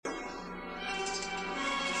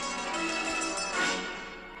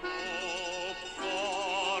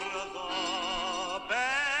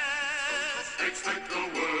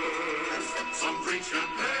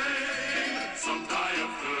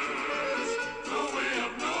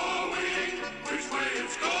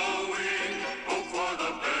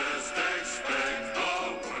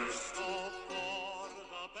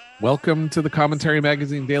Welcome to the Commentary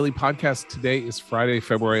Magazine Daily Podcast. Today is Friday,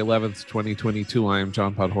 February 11th, 2022. I am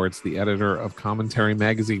John Podhoretz, the editor of Commentary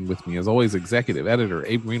Magazine. With me, as always, executive editor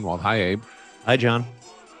Abe Greenwald. Hi, Abe. Hi, John.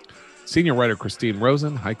 Senior writer Christine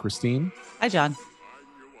Rosen. Hi, Christine. Hi, John.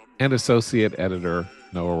 And associate editor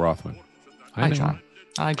Noah Rothman. Hi, John.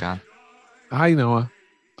 Hi, John. Hi, Noah.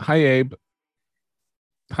 Hi, Abe.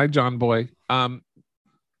 Hi, John Boy.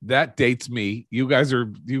 That dates me. You guys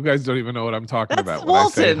don't even know what I'm talking about when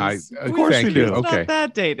Walton's. I say hi. Of course Thank we you. do. It's Okay. not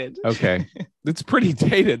that dated. Okay. It's pretty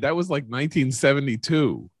dated. That was like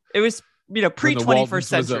 1972. It was, pre 21st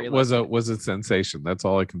century. Was a sensation. That's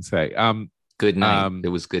all I can say. Good night. It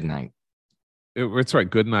was good night. It's right.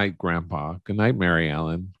 Good night, Grandpa. Good night, Mary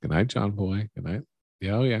Ellen. Good night, John Boy. Good night.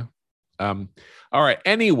 Yeah, oh yeah. All right.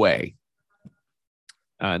 Anyway,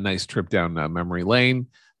 nice trip down memory lane.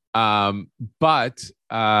 But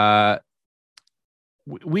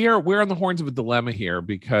we're on the horns of a dilemma here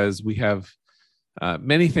because we have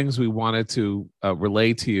many things we wanted to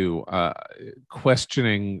relay to you,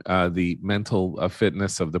 questioning the mental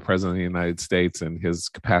fitness of the President of the United States and his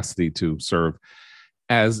capacity to serve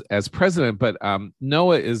as president. But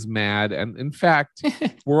Noah is mad, and in fact,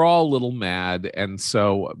 we're all a little mad, and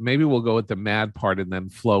so maybe we'll go with the mad part and then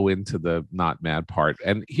flow into the not mad part.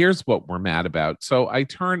 And here's what we're mad about. So I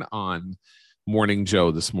turn on Morning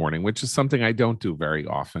Joe this morning, which is something I don't do very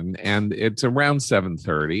often, and it's around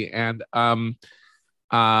 7:30, and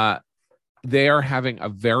they are having a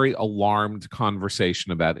very alarmed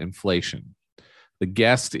conversation about inflation. The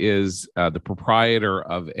guest is the proprietor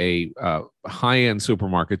of a high-end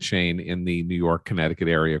supermarket chain in the New York, Connecticut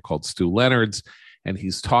area called Stu Leonard's, and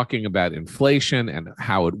he's talking about inflation and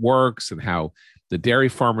how it works and how the dairy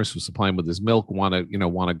farmers who supply him with his milk want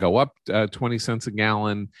to go up 20 cents a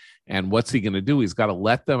gallon. And what's he going to do? He's got to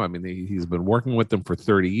let them. I mean, he's been working with them for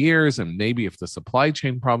 30 years. And maybe if the supply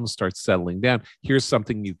chain problem starts settling down, here's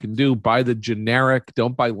something you can do. Buy the generic.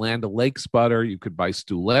 Don't buy Land O'Lakes butter. You could buy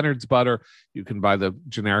Stu Leonard's butter. You can buy the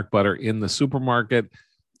generic butter in the supermarket.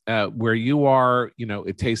 Where you are,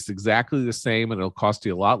 it tastes exactly the same and it'll cost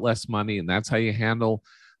you a lot less money. And that's how you handle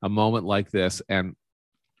a moment like this. And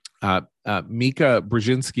Mika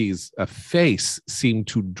Brzezinski's face seemed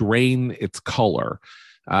to drain its color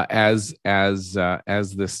as this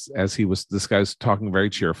guy was talking very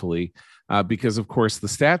cheerfully, because of course the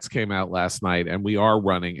stats came out last night and we are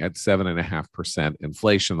running at 7.5%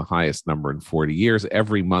 inflation, the highest number in 40 years.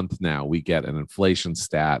 Every month now we get an inflation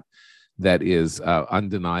stat that is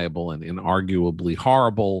undeniable and inarguably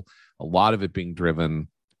horrible. A lot of it being driven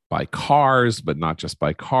by cars, but not just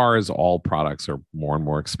by cars. All products are more and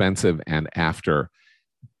more expensive. And after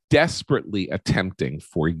desperately attempting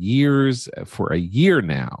for a year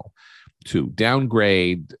now, to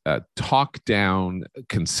downgrade, talk down,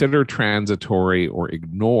 consider transitory, or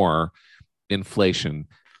ignore inflation,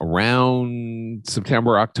 around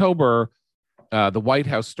September, October, the White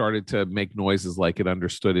House started to make noises like it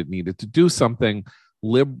understood it needed to do something.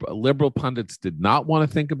 Liberal pundits did not want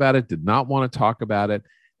to think about it, did not want to talk about it.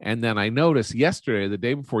 And then I noticed the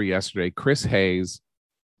day before yesterday, Chris Hayes,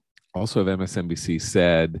 also of MSNBC,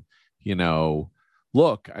 said,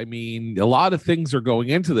 look, I mean, a lot of things are going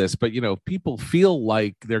into this, but, people feel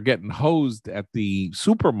like they're getting hosed at the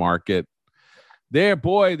supermarket.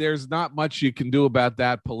 There's not much you can do about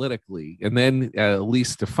that politically. And then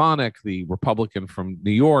Elise Stefanik, the Republican from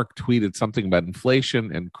New York, tweeted something about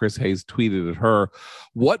inflation, and Chris Hayes tweeted at her,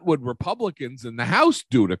 what would Republicans in the House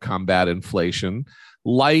do to combat inflation?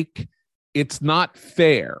 Like, it's not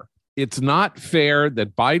fair. It's not fair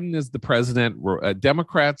that Biden is the president.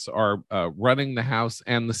 Democrats are running the House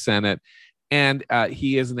and the Senate. And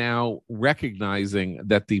he is now recognizing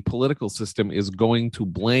that the political system is going to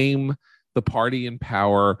blame the party in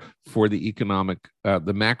power for the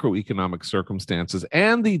macroeconomic circumstances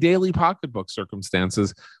and the daily pocketbook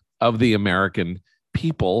circumstances of the American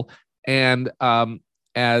people. And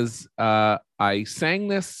as I sang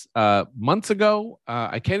this months ago,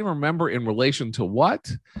 I can't even remember in relation to what,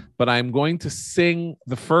 but I'm going to sing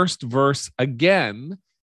the first verse again,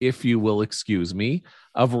 if you will excuse me,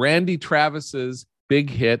 of Randy Travis's big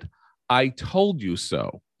hit, I Told You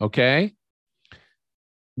So, okay?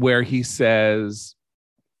 Where he says,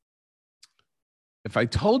 if I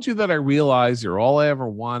told you that I realize you're all I ever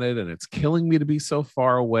wanted and it's killing me to be so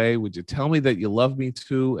far away, would you tell me that you love me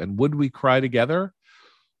too? And would we cry together?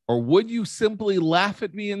 Or would you simply laugh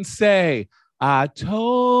at me and say, I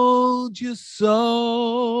told you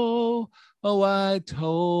so. Oh, I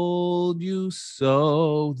told you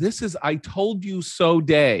so. This is I Told You So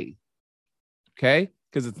Day. Okay?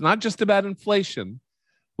 Because it's not just about inflation,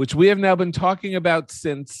 which we have now been talking about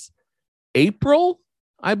since April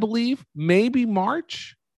I believe, maybe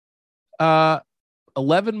March,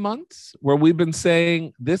 11 months, where we've been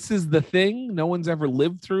saying this is the thing. No one's ever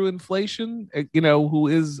lived through inflation, who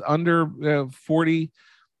is under 40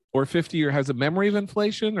 or 50 or has a memory of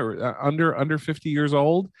inflation, or under 50 years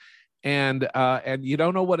old. And you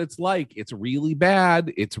don't know what it's like. It's really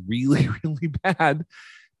bad. It's really, really bad.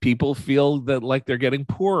 People feel that like they're getting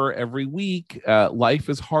poorer every week. Life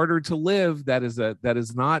is harder to live. That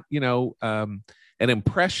is not, an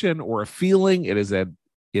impression or a feeling. It is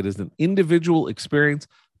an individual experience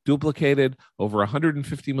duplicated over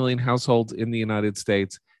 150 million households in the United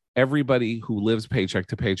States. Everybody who lives paycheck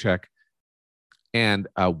to paycheck. And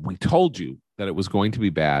we told you that it was going to be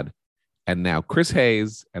bad. And now Chris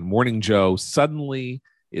Hayes and Morning Joe, suddenly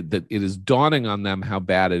it is dawning on them how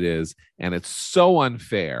bad it is. And it's so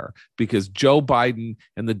unfair because Joe Biden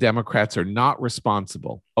and the Democrats are not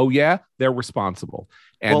responsible. Oh, yeah, they're responsible.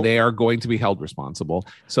 And they are going to be held responsible.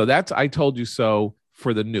 So that's I told you so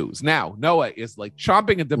for the news. Now, Noah is like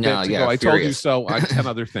chomping at the bit to go, I told you so on 10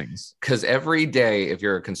 other things. Because every day, if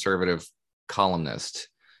you're a conservative columnist,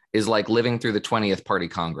 is like living through the 20th Party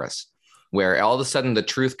Congress, where all of a sudden the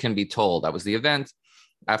truth can be told. That was the event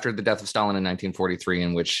after the death of Stalin in 1943,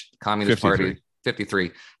 in which Communist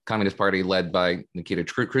 53, Communist Party led by Nikita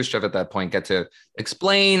Khrushchev at that point, get to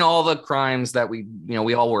explain all the crimes that we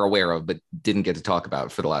all were aware of, but didn't get to talk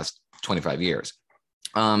about for the last 25 years.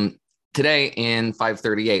 Today in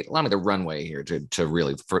 538, allow me the runway here to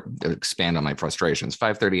really expand on my frustrations.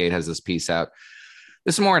 538 has this piece out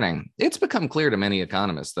this morning. It's become clear to many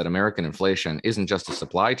economists that American inflation isn't just a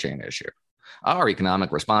supply chain issue. Our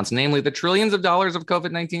economic response, namely the trillions of dollars of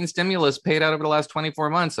COVID-19 stimulus paid out over the last 24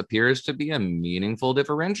 months, appears to be a meaningful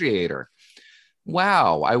differentiator.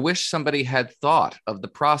 Wow, I wish somebody had thought of the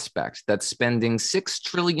prospect that spending $6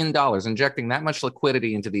 trillion, injecting that much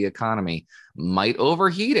liquidity into the economy, might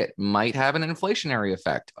overheat it, might have an inflationary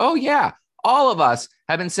effect. Oh yeah, all of us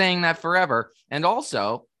have been saying that forever. And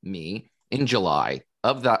also me in July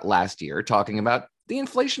of that last year talking about the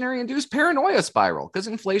inflationary-induced paranoia spiral, because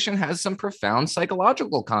inflation has some profound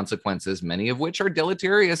psychological consequences, many of which are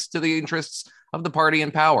deleterious to the interests of the party in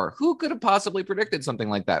power. Who could have possibly predicted something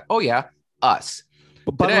like that? Oh yeah, us.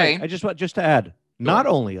 But by the way, I just want to add, not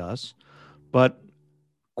only us, but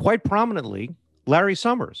quite prominently, Larry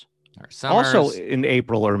Summers. Also in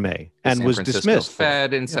April or May, and was dismissed.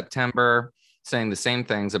 Fed in September, saying the same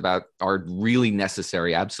things about our really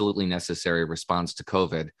necessary, absolutely necessary response to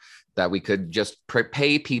COVID, that we could just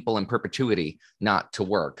pay people in perpetuity not to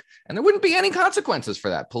work. And there wouldn't be any consequences for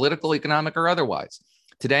that, political, economic, or otherwise.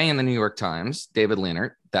 Today in the New York Times, David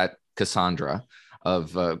Leonard, that Cassandra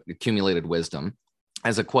of accumulated wisdom,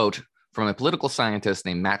 has a quote from a political scientist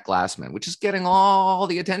named Matt Glassman, which is getting all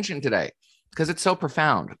the attention today because it's so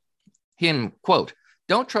profound. Him, quote,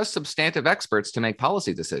 "Don't trust substantive experts to make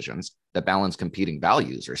policy decisions that balance competing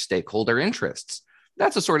values or stakeholder interests."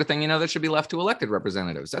 That's the sort of thing, that should be left to elected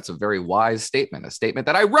representatives. That's a very wise statement, a statement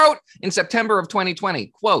that I wrote in September of 2020.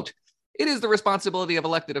 Quote, "It is the responsibility of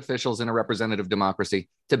elected officials in a representative democracy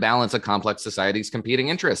to balance a complex society's competing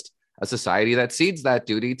interest. A society that cedes that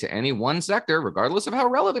duty to any one sector, regardless of how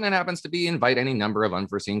relevant it happens to be, invite any number of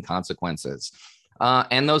unforeseen consequences."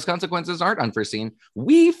 And those consequences aren't unforeseen.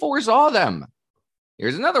 We foresaw them.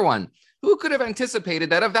 Here's another one. Who could have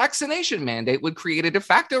anticipated that a vaccination mandate would create a de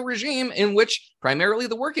facto regime in which primarily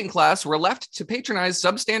the working class were left to patronize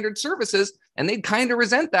substandard services, and they'd kind of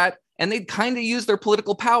resent that, and they'd kind of use their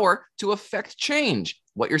political power to affect change?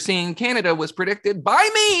 What you're seeing in Canada was predicted by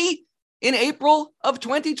me in April of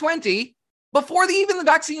 2020, before even the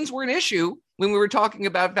vaccines were an issue, when we were talking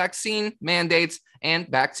about vaccine mandates and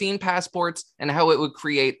vaccine passports and how it would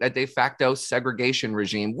create a de facto segregation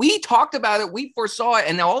regime. We talked about it, we foresaw it,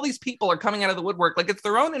 and now all these people are coming out of the woodwork like it's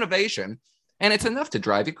their own innovation, and it's enough to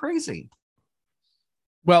drive you crazy.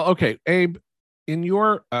 Well, okay, Abe, in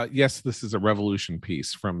your, yes, this is a revolution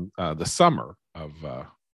piece from the summer of,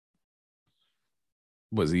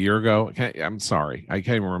 was a year ago? I'm sorry, I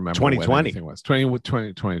can't even remember 2020. When anything was.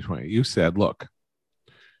 2020. You said, look,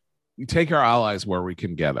 you take our allies where we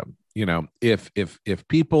can get them. If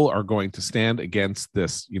people are going to stand against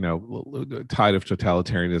this, tide of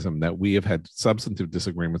totalitarianism that we have had substantive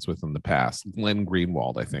disagreements with in the past, Glenn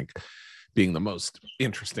Greenwald, I think, being the most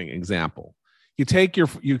interesting example. You take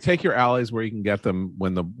your allies where you can get them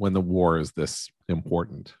when the war is this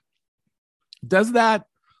important. Does that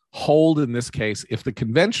hold in this case if the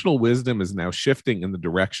conventional wisdom is now shifting in the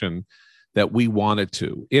direction that we want it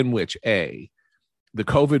to, in which the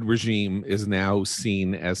COVID regime is now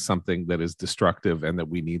seen as something that is destructive and that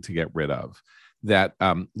we need to get rid of, that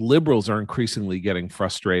liberals are increasingly getting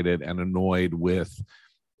frustrated and annoyed with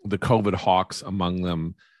the COVID hawks among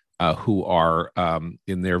them, who are,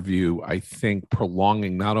 in their view, I think,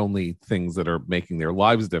 prolonging not only things that are making their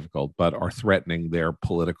lives difficult, but are threatening their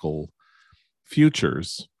political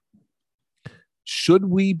futures. Should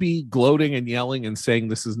we be gloating and yelling and saying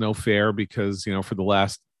this is no fair because, for the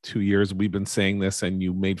last 2 years we've been saying this and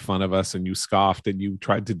you made fun of us and you scoffed and you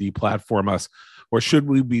tried to deplatform us? Or should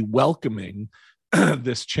we be welcoming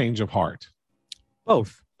this change of heart?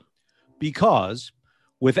 Both. Because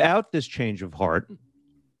without this change of heart,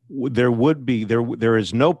 there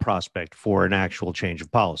is no prospect for an actual change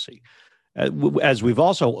of policy. As we've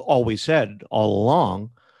also always said all along,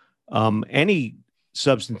 any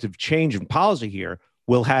substantive change in policy here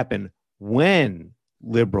will happen when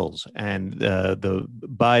liberals and the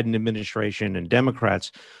Biden administration and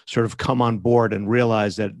Democrats sort of come on board and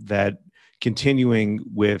realize that continuing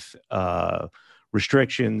with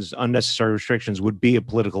unnecessary restrictions would be a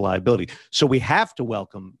political liability. So we have to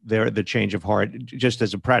welcome the change of heart just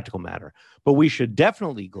as a practical matter. But we should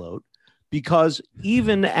definitely gloat because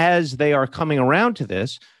even as they are coming around to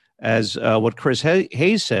this, as what Chris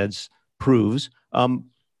Hayes says proves,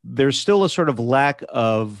 there's still a sort of lack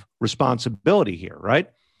of responsibility here, right?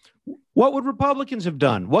 What would Republicans have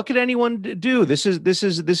done? What could anyone do? This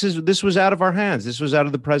was out of our hands. This was out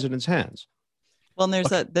of the president's hands. Well, and there's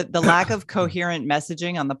the lack of coherent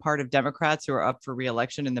messaging on the part of Democrats who are up for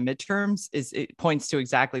re-election in the midterms it points to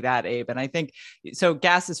exactly that, Abe. And I think so.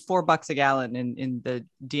 Gas is $4 a gallon in the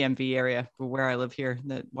DMV area where I live here in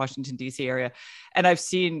the Washington, D.C. area. And I've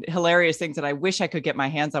seen hilarious things that I wish I could get my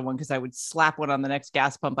hands on one because I would slap one on the next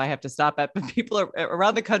gas pump I have to stop at. But people are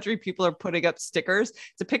around the country. People are putting up stickers.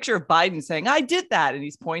 It's a picture of Biden saying, "I did that." And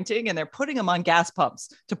he's pointing and they're putting them on gas pumps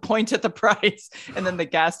to point at the price. And then the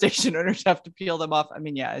gas station owners have to peel them off. I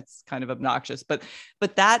mean, yeah, it's kind of obnoxious, but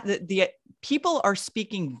the people are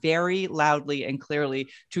speaking very loudly and clearly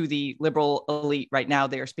to the liberal elite right now.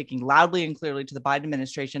 They are speaking loudly and clearly to the Biden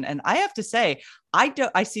administration. And I have to say,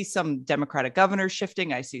 I see some Democratic governors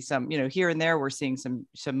shifting. I see some, here and there, we're seeing some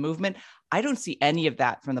movement. I don't see any of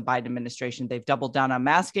that from the Biden administration. They've doubled down on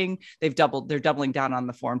masking. They're doubling down on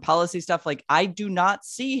the foreign policy stuff. Like, I do not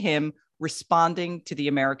see him responding to the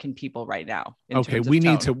American people right now. Okay,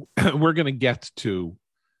 we're going to get to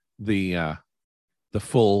the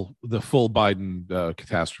full Biden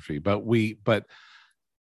catastrophe, but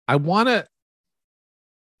I want to,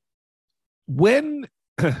 when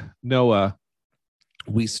Noah,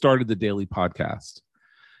 we started the daily podcast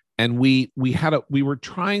and we were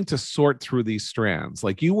trying to sort through these strands.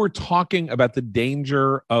 Like, you were talking about the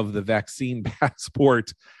danger of the vaccine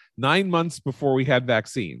passport 9 months before we had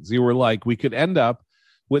vaccines. You were like, we could end up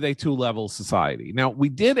with a 2-level society. Now, we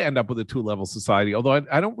did end up with a 2-level society, although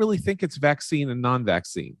I don't really think it's vaccine and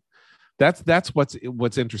non-vaccine. That's what's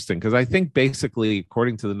interesting, because I think basically,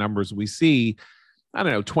 according to the numbers we see, I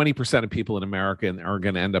don't know, 20% of people in America are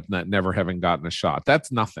going to end up never having gotten a shot.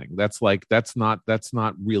 That's nothing. That's not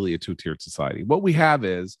really a 2-tiered society. What we have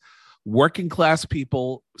is working class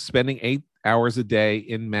people spending 8 hours a day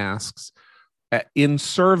in masks, in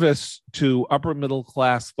service to upper middle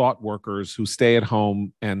class thought workers who stay at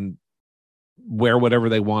home and wear whatever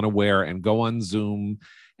they want to wear and go on Zoom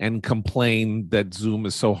and complain that Zoom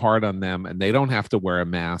is so hard on them and they don't have to wear a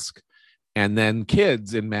mask. And then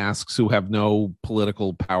kids in masks who have no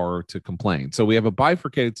political power to complain. So we have a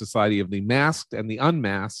bifurcated society of the masked and the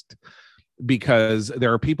unmasked, because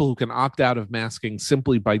there are people who can opt out of masking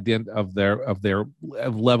simply by dint of their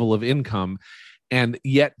level of income, and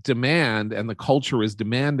yet demand, and the culture is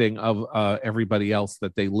demanding of everybody else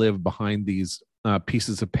that they live behind these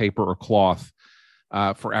pieces of paper or cloth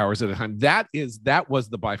for hours at a time. That was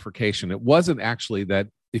the bifurcation. It wasn't actually that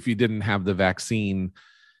if you didn't have the vaccine,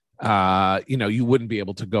 you wouldn't be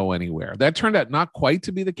able to go anywhere. That turned out not quite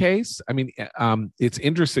to be the case. I mean, it's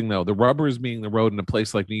interesting though. The rubber is meeting the road in a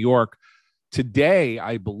place like New York. Today,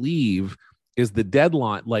 I believe, is the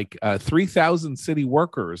deadline. Like 3,000 city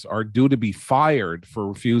workers are due to be fired for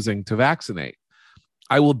refusing to vaccinate.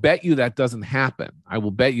 I will bet you that doesn't happen. I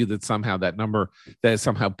will bet you that somehow that number that is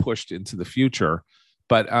somehow pushed into the future.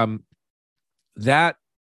 But that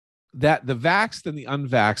the vaxxed and the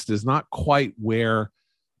unvaxxed is not quite where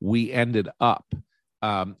we ended up.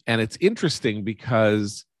 And it's interesting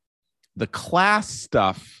because the class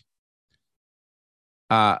stuff,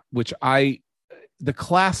 the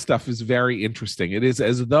class stuff is very interesting. It is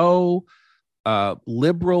as though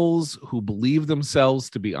liberals who believe themselves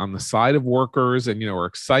to be on the side of workers and, are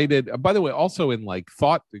excited, by the way, also in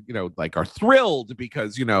thought, are thrilled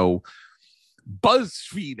because,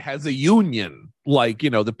 BuzzFeed has a union.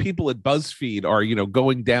 The people at BuzzFeed are,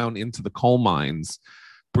 going down into the coal mines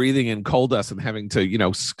breathing in coal dust and having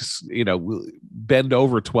to, bend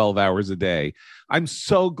over 12 hours a day. I'm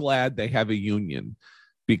so glad they have a union,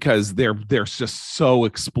 because they're just so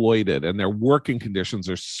exploited and their working conditions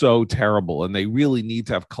are so terrible, and they really need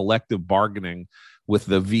to have collective bargaining with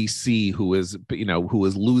the VC who is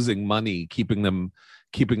losing money, keeping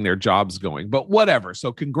their jobs going. But whatever.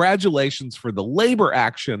 So congratulations for the labor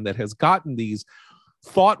action that has gotten these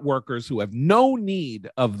thought workers who have no need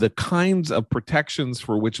of the kinds of protections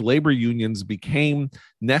for which labor unions became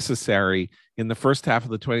necessary in the first half of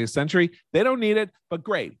the 20th century. They don't need it, but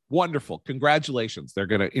great, wonderful, congratulations. They're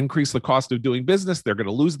going to increase the cost of doing business. They're going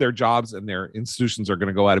to lose their jobs and their institutions are going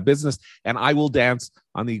to go out of business. And I will dance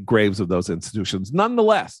on the graves of those institutions.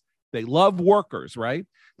 Nonetheless, they love workers, right?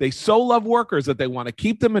 They so love workers that they want to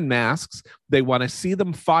keep them in masks. They want to see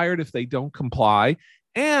them fired if they don't comply.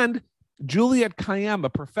 And Juliet Kayyem,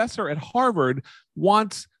 a professor at Harvard,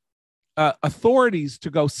 wants authorities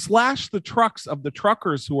to go slash the trucks of the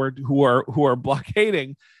truckers who are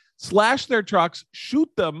blockading, slash their trucks, shoot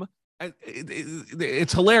them.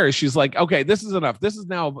 It's hilarious. She's like, okay, this is enough. This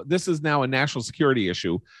is now a national security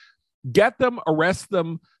issue. Get them, arrest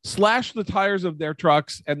them, slash the tires of their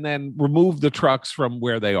trucks, and then remove the trucks from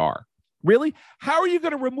where they are. Really? How are you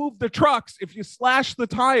going to remove the trucks if you slash the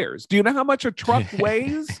tires? Do you know how much a truck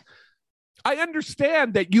weighs? I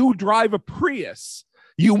understand that you drive a Prius,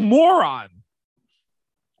 you moron.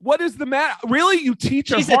 What is the matter? Really? You teach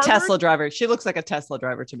She's at Harvard? a Tesla driver. She looks like a Tesla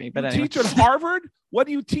driver to me. But anyway. Teach at Harvard? What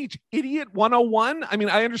do you teach? Idiot 101? I mean,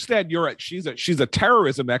 I understand she's a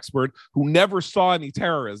terrorism expert who never saw any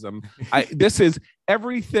terrorism.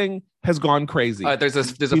 Everything has gone crazy. There's a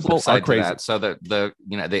flip side to that. So the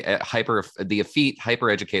effete,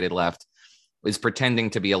 hyper-educated left is pretending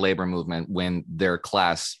to be a labor movement when their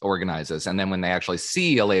class organizes. And then when they actually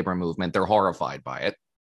see a labor movement, they're horrified by it,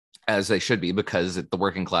 as they should be, because the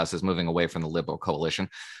working class is moving away from the liberal coalition.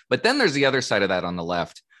 But then there's the other side of that on the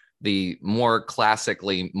left, the more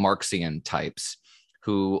classically Marxian types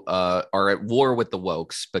who are at war with the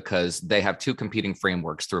wokes because they have two competing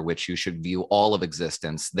frameworks through which you should view all of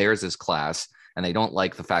existence. Theirs is class, and they don't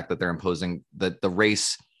like the fact that they're imposing the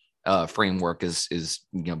race framework is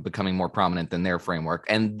becoming more prominent than their framework,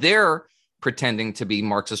 and they're pretending to be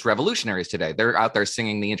Marxist revolutionaries today. They're out there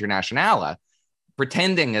singing the Internationale,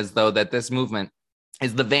 pretending as though that this movement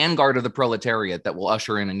is the vanguard of the proletariat that will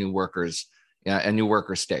usher in a new worker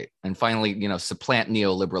state, and finally, supplant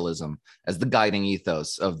neoliberalism as the guiding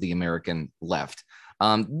ethos of the American left.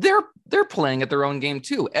 They're playing at their own game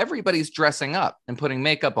too. Everybody's dressing up and putting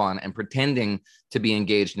makeup on and pretending to be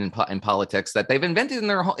engaged in politics that they've invented in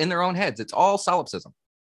their own heads. It's all solipsism.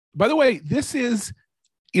 By the way, this is,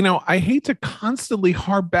 I hate to constantly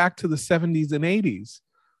harp back to the 70s and 80s,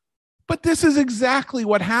 but this is exactly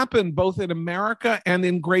what happened both in America and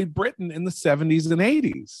in Great Britain in the 70s and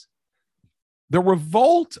 80s. The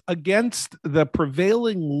revolt against the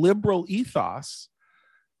prevailing liberal ethos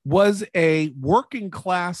was a working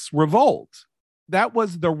class revolt. That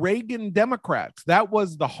was the Reagan Democrats. That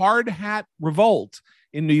was the hard hat revolt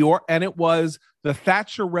in New York. And it was the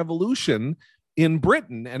Thatcher Revolution in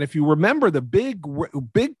Britain. And if you remember, the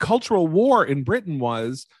big cultural war in Britain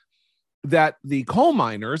was that the coal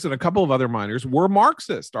miners and a couple of other miners were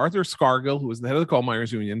Marxist. Arthur Scargill, who was the head of the Coal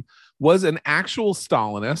Miners Union, was an actual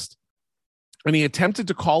Stalinist. And he attempted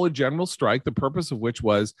to call a general strike, the purpose of which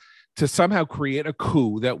was to somehow create a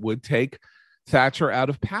coup that would take Thatcher out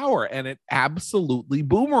of power. And it absolutely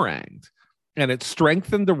boomeranged. And it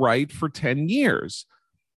strengthened the right for 10 years.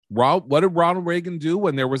 What did Ronald Reagan do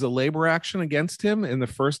when there was a labor action against him in the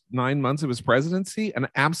first 9 months of his presidency? An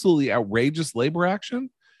absolutely outrageous labor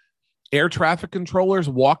action. Air traffic controllers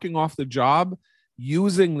walking off the job,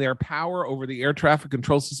 using their power over the air traffic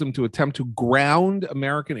control system to attempt to ground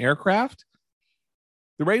American aircraft.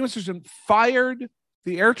 The Reagan administration fired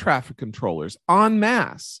the air traffic controllers en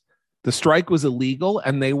masse. The strike was illegal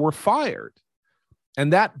and they were fired.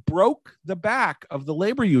 And that broke the back of the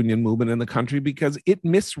labor union movement in the country because it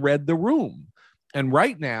misread the room. And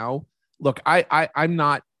right now, look, I'm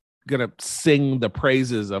not going to sing the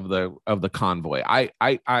praises of the convoy.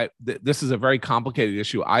 This is a very complicated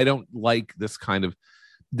issue. I don't like this kind of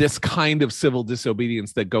civil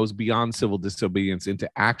disobedience that goes beyond civil disobedience into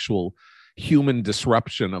actual human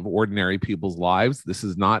disruption of ordinary people's lives. This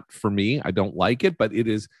is not for me. I don't like it, but it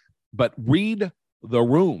is. But read the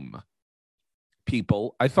room,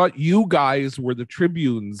 people. I thought you guys were the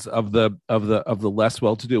tribunes of the less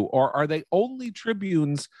well-to-do, or are they only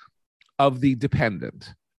tribunes of the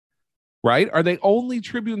dependent? Right? Are they only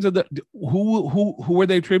tribunes of the who are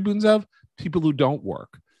they tribunes of? People who don't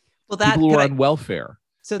work. Well, people who are on welfare.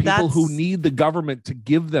 So people that's who need the government to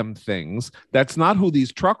give them things. That's not who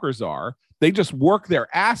these truckers are. They just work their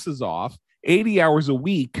asses off 80 hours a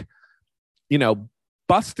week,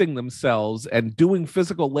 busting themselves and doing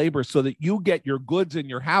physical labor so that you get your goods in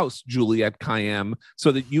your house, Juliette Kayyem,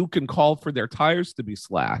 so that you can call for their tires to be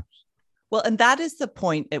slashed. Well, and that is the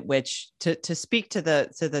point at which, to speak to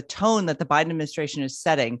the tone that the Biden administration is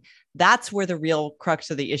setting, that's where the real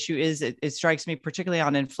crux of the issue is. It strikes me, particularly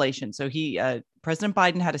on inflation. So President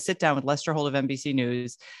Biden had a sit down with Lester Holt of NBC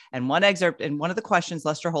News, and one excerpt, and one of the questions,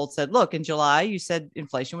 Lester Holt said, "Look, in July, you said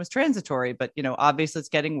inflation was transitory, but obviously it's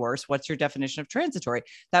getting worse. What's your definition of transitory?"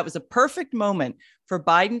 That was a perfect moment for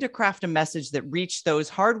Biden to craft a message that reached those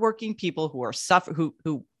hardworking people who are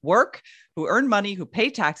who work, who earn money, who pay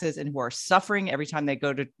taxes, and who are suffering every time they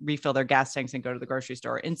go to refill their gas tanks and go to the grocery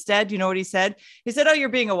store. Instead, you know what he said? He said, "Oh, you're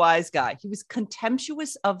being a wise guy." He was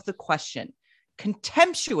contemptuous of the question.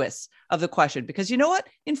 Because you know what?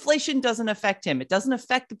 Inflation doesn't affect him. It doesn't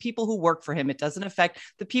affect the people who work for him. It doesn't affect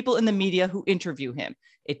the people in the media who interview him.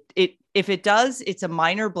 If it does, it's a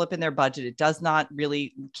minor blip in their budget. It does not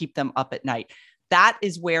really keep them up at night. That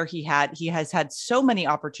is where he has had so many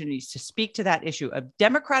opportunities to speak to that issue, a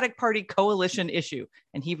Democratic Party coalition issue,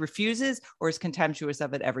 and he refuses or is contemptuous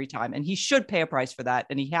of it every time. And he should pay a price for that.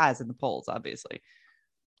 And he has in the polls, obviously.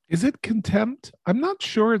 Is it contempt? I'm not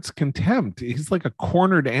sure it's contempt. He's like a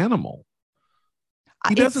cornered animal.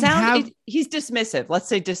 He's dismissive. Let's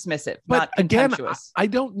say dismissive, but not contemptuous. Again, I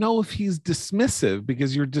don't know if he's dismissive,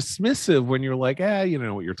 because you're dismissive when you're like, you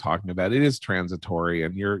know what you're talking about. It is transitory,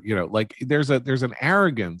 and you're, like there's an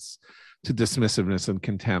arrogance to dismissiveness and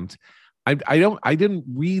contempt. I didn't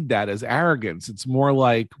read that as arrogance. It's more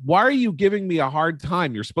like, why are you giving me a hard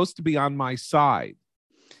time? You're supposed to be on my side.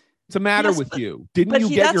 What's the matter with you? Didn't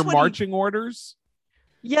you get your marching orders?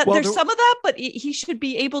 Yeah, well, there's some of that, but he should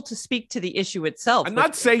be able to speak to the issue itself. I'm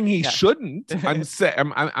not saying he shouldn't.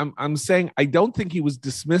 I'm saying I don't think he was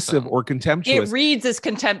dismissive or contemptuous. It reads as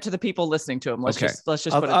contempt to the people listening to him. Let's just put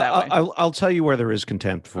it that way. I'll tell you where there is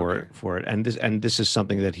contempt for it, and this is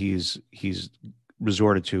something that he's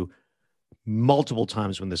resorted to multiple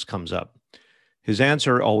times when this comes up. His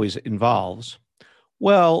answer always involves,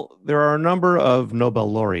 well, there are a number of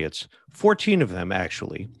Nobel laureates, 14 of them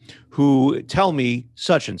actually, who tell me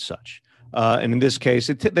such and such. And in this case,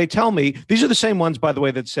 they tell me, these are the same ones, by the way,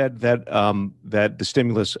 that said that that the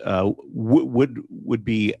stimulus would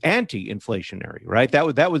be anti-inflationary, right?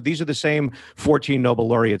 These are the same 14 Nobel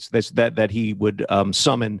laureates that he would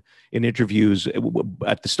summon in interviews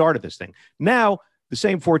at the start of this thing. Now, the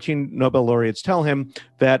same 14 Nobel laureates tell him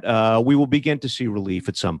that we will begin to see relief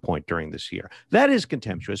at some point during this year. That is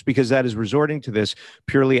contemptuous, because that is resorting to this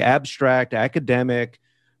purely abstract, academic,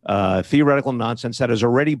 theoretical nonsense that is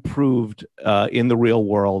already proved in the real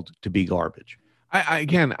world to be garbage.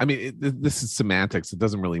 This is semantics. It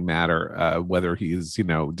doesn't really matter whether he's,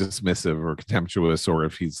 dismissive or contemptuous, or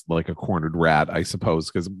if he's like a cornered rat, I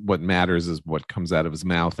suppose, because what matters is what comes out of his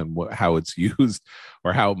mouth and how it's used,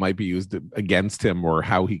 or how it might be used against him, or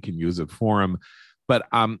how he can use it for him. But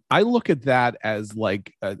I look at that as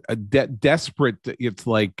like a desperate. It's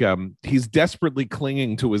like he's desperately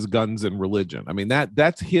clinging to his guns and religion. I mean,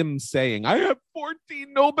 that's him saying, "I have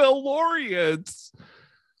 14 Nobel laureates."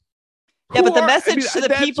 Yeah, but the message to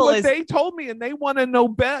the people is, they told me, and they want a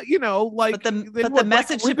Nobel, But the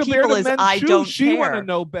message to people is, I don't care. She won a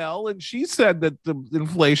Nobel, and she said that the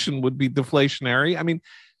inflation would be deflationary. I mean,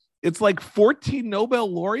 it's like 14 Nobel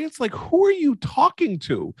laureates. Like, who are you talking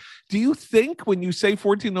to? Do you think when you say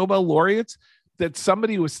 14 Nobel laureates that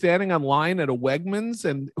somebody was standing on line at a Wegmans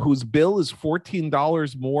and whose bill is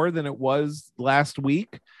 $14 more than it was last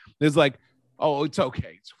week is like, oh, it's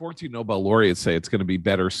okay. It's 14 Nobel laureates say it's going to be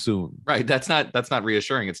better soon. Right. That's not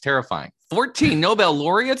reassuring. It's terrifying. 14 Nobel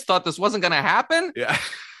laureates thought this wasn't going to happen. Yeah.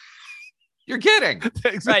 You're kidding.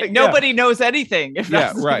 Exactly. Right. Nobody knows anything.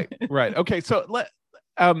 Right. Okay. So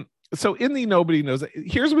so in the nobody knows,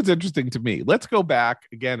 here's what's interesting to me. Let's go back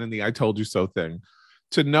again in the I told you so thing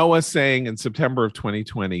to Noah saying in September of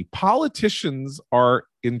 2020, politicians are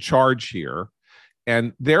in charge here.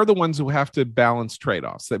 And they're the ones who have to balance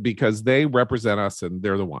trade-offs, because they represent us and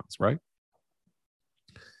they're the ones, right?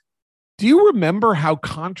 Do you remember how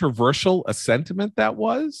controversial a sentiment that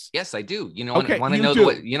was? Yes, I do. Okay, want to know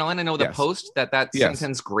the Yes. post that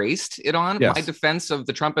sentence graced it on? Yes. My defense of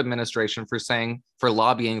the Trump administration for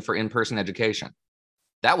lobbying for in-person education.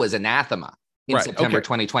 That was anathema in September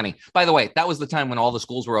 2020. By the way, that was the time when all the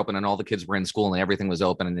schools were open and all the kids were in school and everything was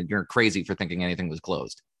open, and you're crazy for thinking anything was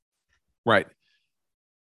closed. Right.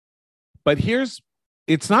 But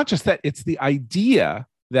it's not just that, it's the idea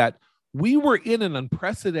that we were in an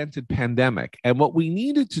unprecedented pandemic, and what we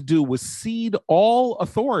needed to do was cede all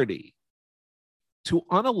authority to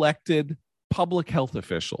unelected public health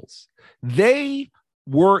officials. They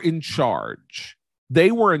were in charge.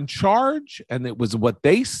 They were in charge, and it was what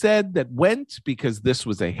they said that went, because this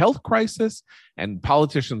was a health crisis, and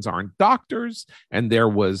politicians aren't doctors. And there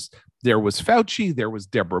was Fauci, there was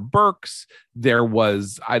Deborah Birx, there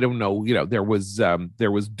was, I don't know, there was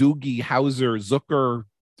Doogie Howser Zucker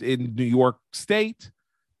in New York State.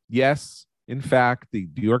 Yes, in fact, the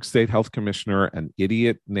New York State Health Commissioner, an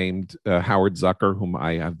idiot named Howard Zucker, whom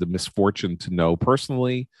I have the misfortune to know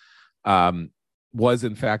personally, was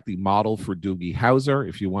in fact the model for Doogie Howser.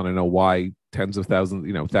 If you want to know why tens of thousands,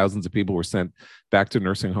 thousands of people were sent back to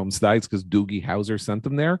nursing home sites, because Doogie Howser sent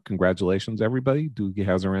them there. Congratulations, everybody. Doogie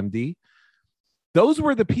Howser, MD. Those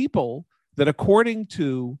were the people that, according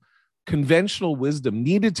to conventional wisdom,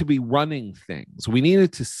 needed to be running things. We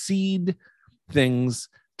needed to cede things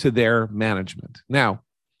to their management. Now,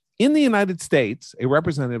 in the United States, a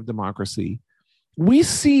representative democracy, we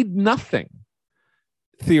cede nothing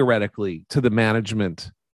theoretically to the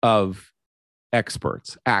management of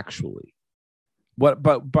experts, actually. But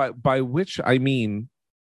by which I mean,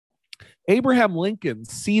 Abraham Lincoln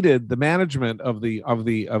ceded the management of the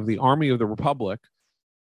Army of the Republic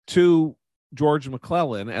to George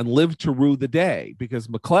McClellan and lived to rue the day, because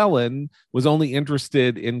McClellan was only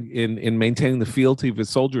interested in maintaining the fealty of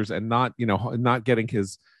his soldiers and not getting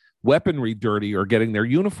his weaponry dirty or getting their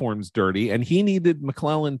uniforms dirty. And he needed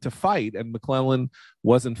McClellan to fight, and McClellan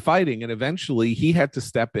wasn't fighting. And eventually he had to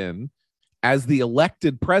step in as the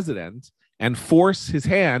elected president and force his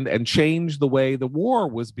hand and change the way the war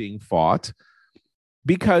was being fought,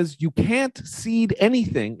 because you can't cede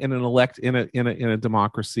anything in a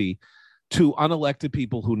democracy to unelected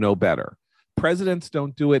people who know better. Presidents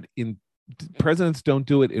don't do it in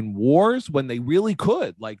wars when they really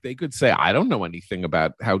could. Like, they could say, I don't know anything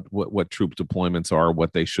about what troop deployments are,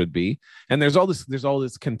 what they should be. And there's all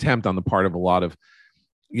this contempt on the part of a lot of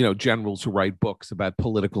generals who write books about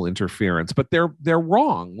political interference, but they're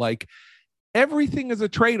wrong. Like, everything is a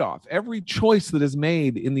trade-off. Every choice that is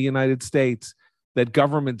made in the United States that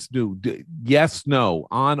governments do, yes, no,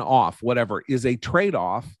 on, off, whatever, is a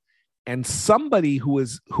trade-off. And somebody who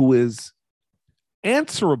is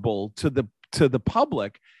answerable to the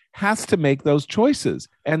public has to make those choices.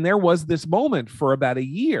 And there was this moment for about a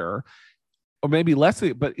year, or maybe less,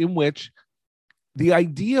 but in which the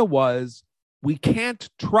idea was, we can't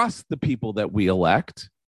trust the people that we elect.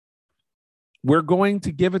 We're going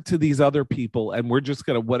to give it to these other people, and we're just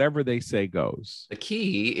going to, whatever they say goes. The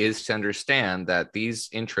key is to understand that these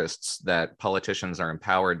interests that politicians are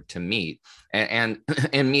empowered to meet and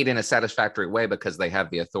meet in a satisfactory way, because they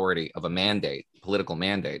have the authority of a mandate, political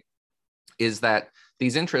mandate, is that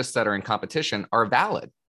these interests that are in competition are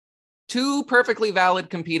valid. Two perfectly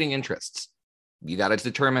valid competing interests. You got to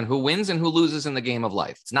determine who wins and who loses in the game of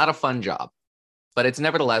life. It's not a fun job, but it's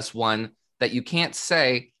nevertheless one that you can't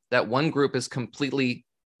say that one group is completely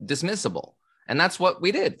dismissible. And that's what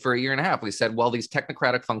we did for a year and a half. We said, well, these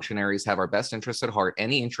technocratic functionaries have our best interests at heart.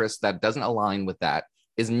 Any interest that doesn't align with that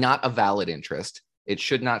is not a valid interest. It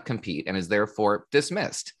should not compete and is therefore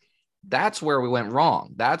dismissed. That's where we went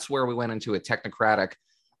wrong. That's where we went into a technocratic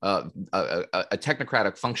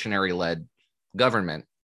functionary-led government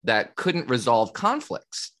that couldn't resolve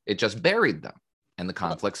conflicts. It just buried them, and the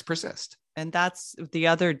conflicts persist. And that's the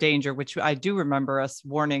other danger, which I do remember us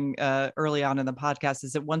warning early on in the podcast,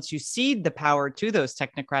 is that once you cede the power to those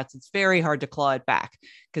technocrats, it's very hard to claw it back,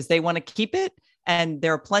 because they want to keep it. And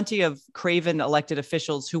there are plenty of craven elected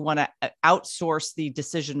officials who want to outsource the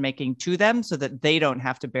decision-making to them so that they don't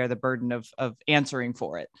have to bear the burden of answering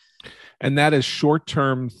for it. And that is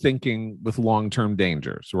short-term thinking with long-term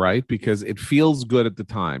dangers, right? Because it feels good at the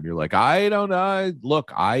time. You're like, I don't know.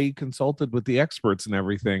 Look, I consulted with the experts and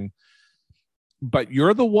everything. But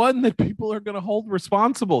you're the one that people are going to hold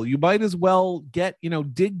responsible. You might as well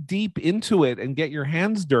dig deep into it and get your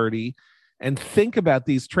hands dirty and think about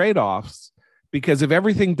these trade-offs, because if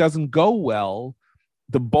everything doesn't go well,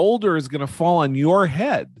 the boulder is going to fall on your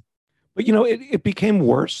head. But, it became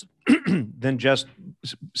worse than just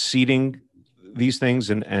ceding these things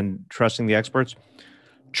and trusting the experts.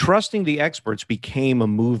 Trusting the experts became a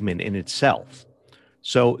movement in itself.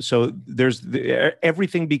 So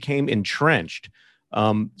everything became entrenched.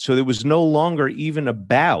 So it was no longer even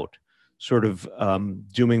about sort of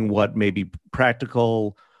doing what may be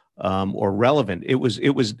practical or relevant. It was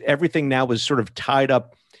everything now was sort of tied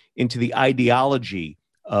up into the ideology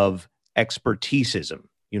of expertisism.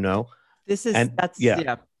 This is and, that's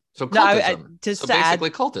yeah. So cultism. So basically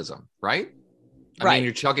cultism, right? I mean,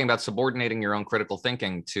 you're talking about subordinating your own critical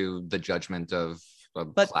thinking to the judgment of a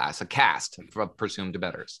class, a caste of presumed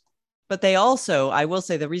betters. But they also, I will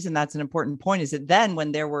say, the reason that's an important point is that then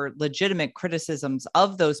when there were legitimate criticisms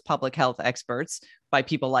of those public health experts by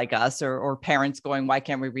people like us or parents going, why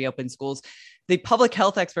can't we reopen schools? The public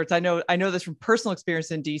health experts, I know this from personal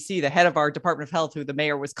experience in DC, the head of our Department of Health, who the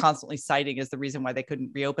mayor was constantly citing as the reason why they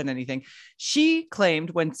couldn't reopen anything. She claimed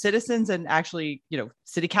when citizens and actually,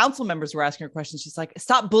 city council members were asking her questions, she's like,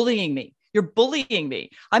 stop bullying me. You're bullying me.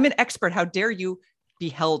 I'm an expert. How dare you be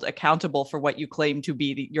held accountable for what you claim to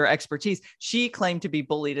be your expertise. She claimed to be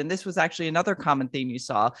bullied. And this was actually another common theme you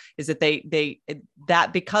saw, is that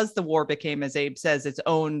that because the war became, as Abe says, its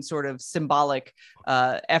own sort of symbolic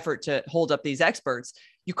effort to hold up these experts,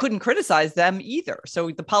 you couldn't criticize them either. So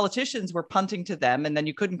the politicians were punting to them, and then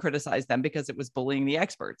you couldn't criticize them because it was bullying the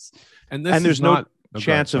experts. And there's no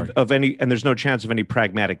chance of any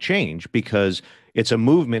pragmatic change because it's a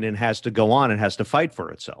movement and has to go on and has to fight for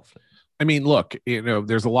itself. I mean, look,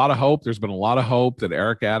 there's a lot of hope. There's been a lot of hope that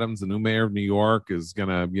Eric Adams, the new mayor of New York, is going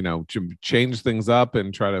to, change things up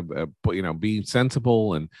and try to, be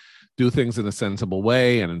sensible and do things in a sensible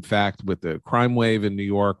way. And in fact, with the crime wave in New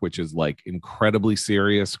York, which is like incredibly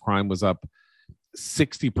serious, crime was up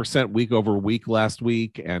 60% week over week last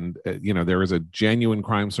week. And, there is a genuine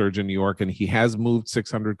crime surge in New York, and he has moved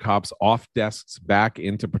 600 cops off desks back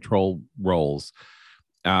into patrol roles.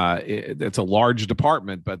 It's a large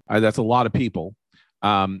department, but that's a lot of people.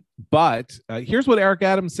 But here's what Eric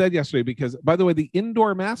Adams said yesterday, because, by the way, the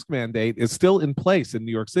indoor mask mandate is still in place in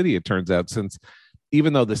New York City, it turns out, since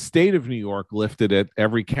even though the state of New York lifted it,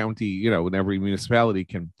 every county, and every municipality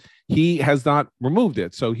he has not removed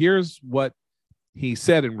it. So here's what he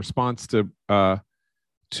said in response to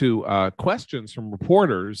questions from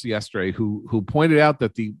reporters yesterday who pointed out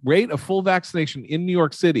that the rate of full vaccination in New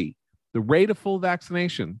York City, the rate of full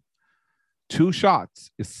vaccination, 2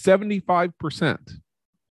 shots, is 75%.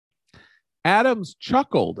 Adams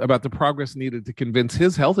chuckled about the progress needed to convince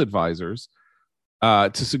his health advisors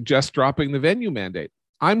to suggest dropping the venue mandate.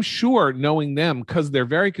 I'm sure, knowing them, because they're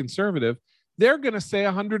very conservative, they're going to say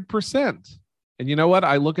 100%. And you know what?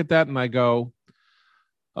 I look at that and I go,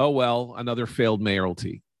 oh, well, another failed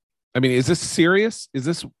mayoralty. I mean, is this serious?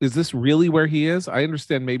 Is this really where he is? I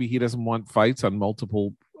understand maybe he doesn't want fights on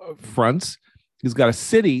multiple fronts. He's got a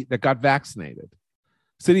city that got vaccinated.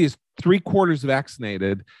 City is 3/4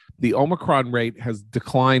 vaccinated. The Omicron rate has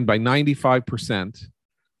declined by 95%.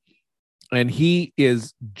 And he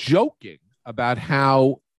is joking about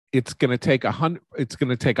how it's going to take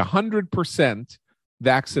 100%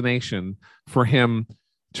 vaccination for him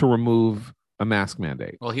to remove a mask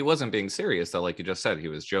mandate. Well, he wasn't being serious, though. Like you just said, he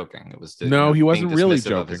was joking. It was he wasn't really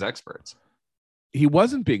joking. Of his experts. He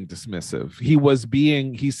wasn't being dismissive.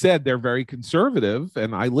 He said they're very conservative,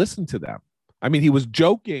 and I listened to them. I mean, he was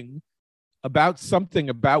joking about something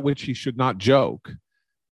about which he should not joke,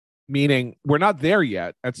 meaning we're not there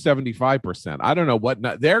yet at 75%. I don't know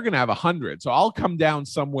they're going to have 100. So I'll come down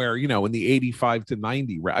somewhere, in the 85 to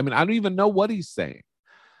 90. I mean, I don't even know what he's saying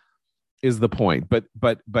is the point.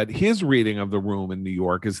 But his reading of the room in New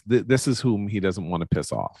York is this is whom he doesn't want to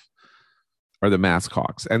piss off, are the mask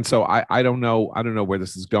hawks. And so I don't know where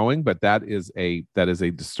this is going, but that is a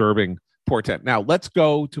disturbing portent. Now let's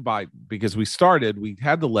go to Biden, because we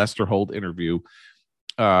had the Lester Holt interview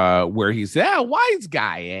where he said, wise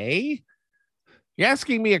guy, eh? You're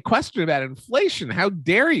asking me a question about inflation. How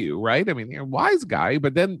dare you, right? I mean, you're a wise guy.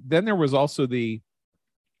 But then there was also the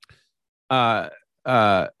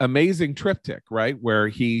amazing triptych, right? Where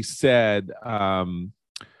he said, there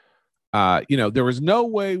was no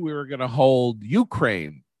way we were going to hold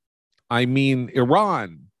Ukraine. I mean,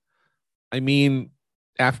 Iran. I mean,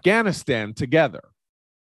 Afghanistan together.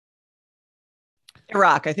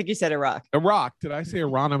 Iraq. I think you said Iraq. Iraq. Did I say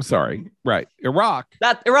Iran? I'm sorry. Right. Iraq.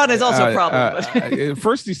 That Iran is also a problem.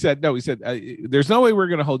 First he said, there's no way we're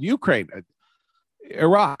going to hold Ukraine,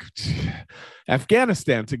 Iraq,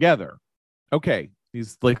 Afghanistan together. Okay.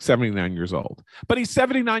 He's like 79 years old, but he's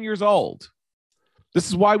 79 years old. This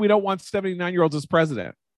is why we don't want 79-year-olds as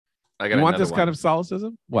president. You want this kind of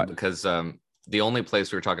solipsism? What? Because the only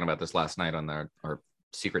place we were talking about this last night on our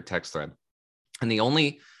secret text thread, and the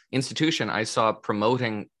only institution I saw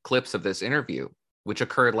promoting clips of this interview, which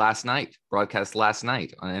occurred last night, broadcast last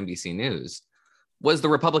night on NBC News, was the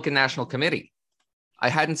Republican National Committee. I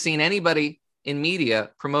hadn't seen anybody in media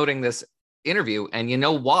promoting this interview. And you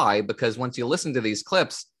know why? Because once you listen to these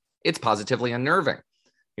clips, it's positively unnerving.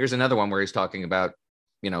 Here's another one where he's talking about,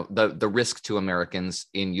 the risk to Americans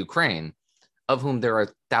in Ukraine. of whom there are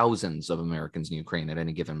thousands of Americans in Ukraine at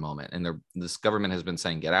any given moment. And this government has been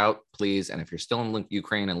saying, get out, please. And if you're still in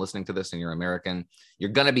Ukraine and listening to this and you're American,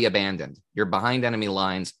 you're going to be abandoned. You're behind enemy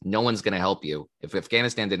lines. No one's going to help you. If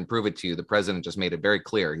Afghanistan didn't prove it to you, the president just made it very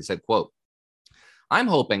clear. He said, quote, I'm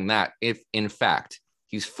hoping that if, in fact,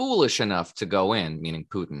 he's foolish enough to go in, meaning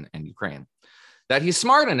Putin and Ukraine, that he's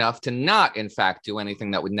smart enough to not, in fact, do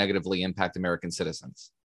anything that would negatively impact American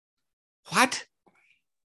citizens. What?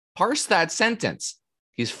 Parse that sentence.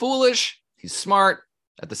 He's foolish. He's smart.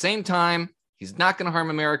 At the same time, he's not going to harm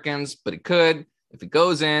Americans, but he could if he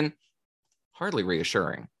goes in. Hardly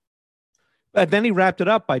reassuring. But then he wrapped it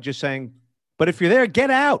up by just saying, but if you're there,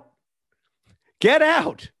 get out. Get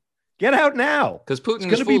out. Get out now. Because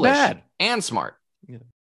Putin is foolish and smart. Yeah.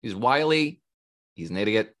 He's wily. He's an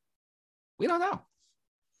idiot. We don't know.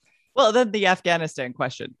 Well, then the Afghanistan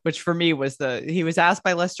question, which for me was he was asked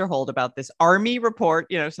by Lester Holt about this Army report,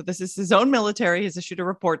 so this is his own military. He's issued a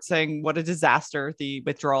report saying what a disaster the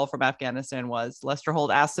withdrawal from Afghanistan was. Lester Holt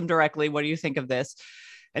asked him directly, what do you think of this?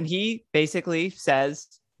 And he basically says,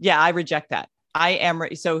 yeah, I reject that. I am.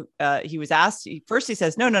 So he was asked, first he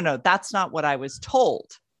says, no, that's not what I was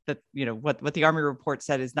told. That, what the Army report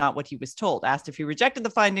said is not what he was told. Asked if he rejected the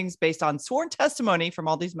findings based on sworn testimony from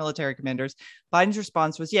all these military commanders, Biden's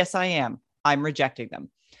response was, yes, I am. I'm rejecting them.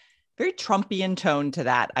 Very Trumpian tone to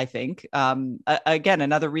that, I think. Again,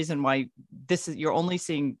 another reason why you're only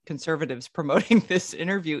seeing conservatives promoting this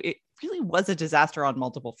interview. It really was a disaster on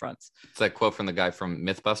multiple fronts. It's that quote from the guy from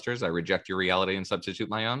Mythbusters, I reject your reality and substitute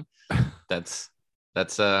my own. That's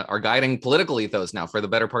our guiding political ethos now for the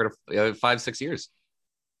better part of 5-6 years.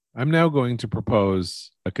 I'm now going to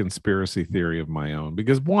propose a conspiracy theory of my own,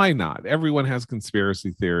 because why not? Everyone has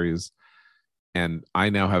conspiracy theories, and I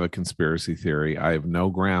now have a conspiracy theory. I have no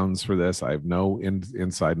grounds for this. I have no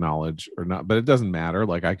inside knowledge or not, but it doesn't matter.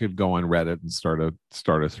 Like, I could go on Reddit and start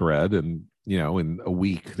a thread, and in a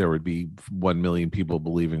week there would be 1 million people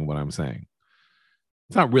believing what I'm saying.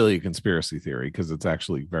 It's not really a conspiracy theory because it's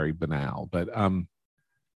actually very banal, but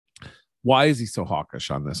why is he so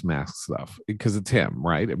hawkish on this mask stuff? Because it's him,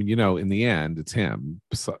 right? I mean, in the end, it's him.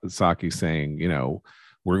 Psaki saying,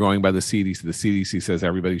 we're going by the CDC. The CDC says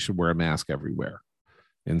everybody should wear a mask everywhere,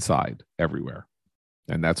 inside, everywhere.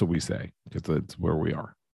 And that's what we say, because that's where we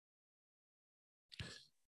are.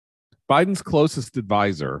 Biden's closest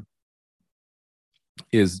advisor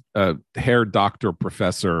is a hair doctor,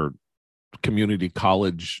 professor, community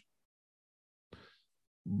college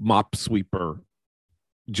mop sweeper,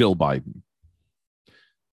 Jill Biden.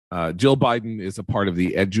 Jill Biden is a part of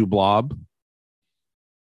the EduBlob.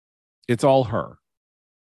 It's all her.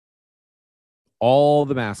 All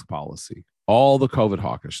the mask policy, all the COVID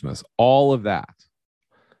hawkishness, all of that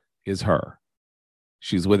is her.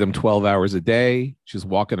 She's with him 12 hours a day. She's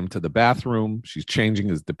walking him to the bathroom. She's changing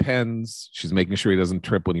his Depends. She's making sure he doesn't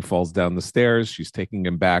trip when he falls down the stairs. She's taking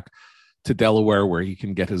him back to Delaware where he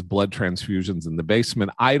can get his blood transfusions in the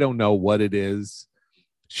basement. I don't know what it is.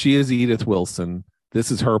 She is Edith Wilson. This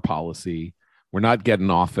is her policy. We're not getting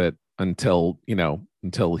off it until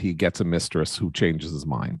he gets a mistress who changes his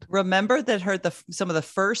mind. Remember that some of the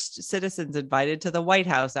first citizens invited to the White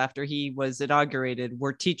House after he was inaugurated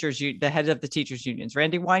were the head of the teachers unions.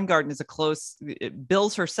 Randi Weingarten is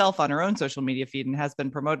bills herself on her own social media feed and has been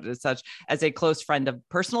promoted as such, as a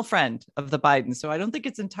personal friend of the Bidens. So I don't think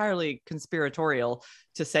it's entirely conspiratorial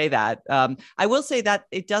to say that. I will say that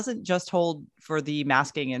it doesn't just hold for the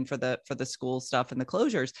masking and for the school stuff and the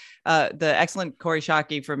closures. The excellent Corey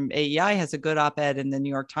Shockey from AEI has a good op-ed in the New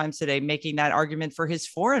York Times today, making that argument for his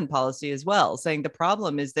foreign policy as well, saying the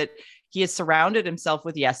problem is that he has surrounded himself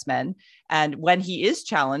with yes men. And when he is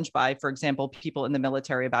challenged by, for example, people in the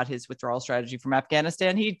military about his withdrawal strategy from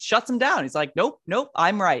Afghanistan, he shuts them down. He's like, nope,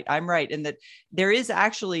 I'm right. And that there is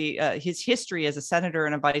actually his history as a senator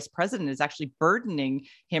and a vice president is actually burdening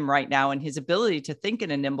him right now, and his ability to think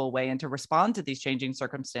in a nimble way and to respond to these changing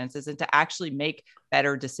circumstances and to actually make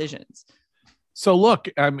better decisions. So look,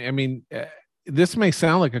 I mean, this may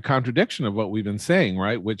sound like a contradiction of what we've been saying,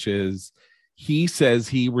 right? Which is, he says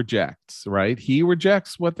he rejects, right? He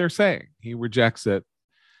rejects what they're saying. He rejects it.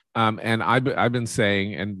 And I've been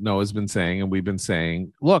saying, and Noah's been saying, and we've been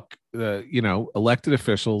saying, look, elected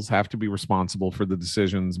officials have to be responsible for the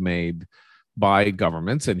decisions made by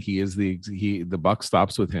governments. And the buck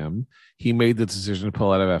stops with him. He made the decision to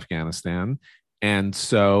pull out of Afghanistan. And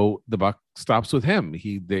so the buck stops with him.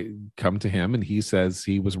 They come to him and he says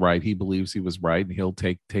he was right. He believes he was right, and he'll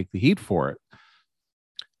take the heat for it.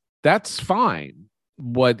 That's fine.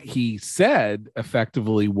 What he said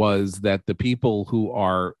effectively was that the people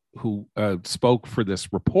who spoke for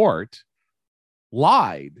this report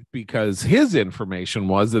lied, because his information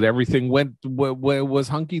was that everything was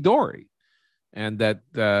hunky-dory, and that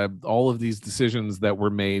all of these decisions that were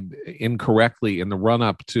made incorrectly in the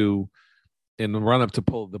run-up to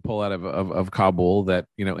the pull out of Kabul, that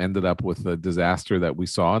ended up with the disaster that we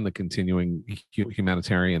saw and the continuing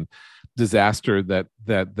humanitarian disaster that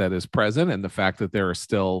is present, and the fact that there are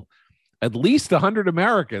still at least 100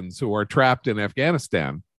 Americans who are trapped in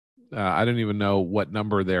Afghanistan. I don't even know what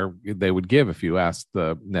number they would give if you asked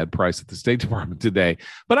Ned Price at the State Department today,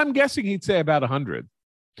 but I'm guessing he'd say about 100.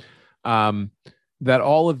 That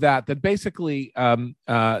all of that basically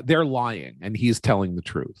they're lying and he's telling the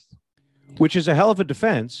truth. Which is a hell of a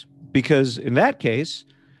defense, because in that case,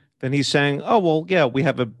 then he's saying, oh, well, yeah, we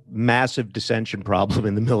have a massive dissension problem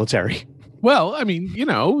in the military. Well, I mean,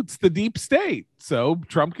 it's the deep state. So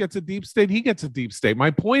Trump gets a deep state, he gets a deep state.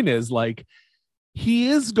 My point is, like, he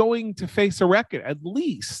is going to face a reckoning. At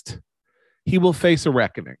least he will face a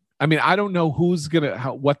reckoning. I mean, I don't know who's going to,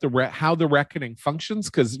 how the reckoning functions,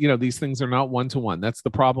 because, these things are not one-to-one. That's the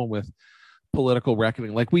problem with political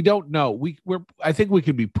reckoning. Like, we don't know. I think we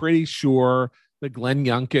can be pretty sure that Glenn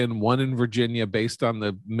Youngkin won in Virginia based on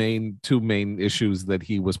the two main issues that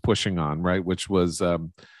he was pushing on, right? Which was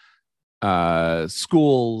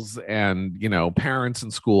schools and parents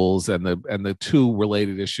and schools, and the two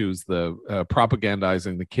related issues, the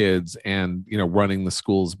propagandizing the kids and running the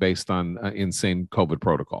schools based on insane COVID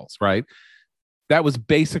protocols, right? That was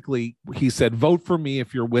basically, he said, vote for me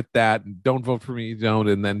if you're with that, and don't vote for me, you don't.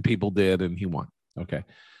 And then people did, and he won. Okay.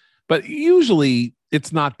 But usually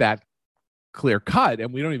it's not that clear cut.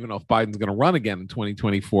 And we don't even know if Biden's going to run again in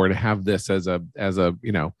 2024 to have this as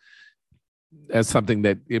something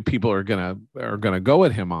that people are going to go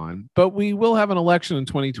at him on. But we will have an election in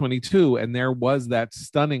 2022. And there was that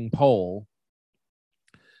stunning poll,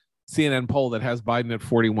 CNN poll, that has Biden at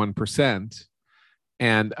 41%.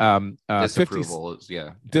 And disapproval is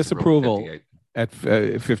disapproval at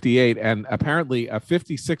 58, and apparently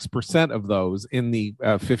 56% of those in the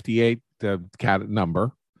 58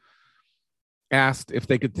 number asked if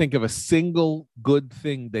they could think of a single good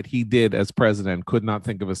thing that he did as president. Could not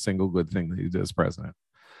think of a single good thing that he did as president.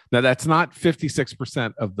 Now, that's not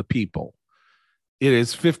 56% of the people. It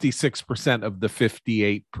is 56% of the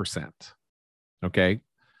 58%. Okay,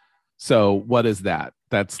 so what is that?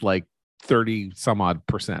 That's like 30 some odd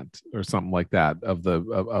percent or something like that of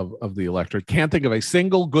the electorate. Can't think of a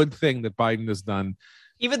single good thing that Biden has done.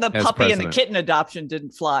 Even the puppy and the kitten adoption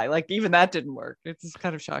didn't fly. Like, even that didn't work. It's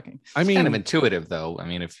kind of shocking. I mean, kind of intuitive, though. I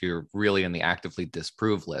mean, if you're really in the actively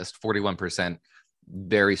disapprove list, 41%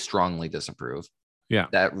 very strongly disapprove. Yeah.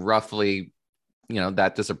 That roughly,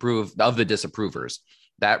 that disapprove of the disapprovers,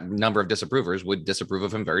 that number of disapprovers would disapprove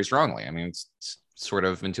of him very strongly. I mean, it's sort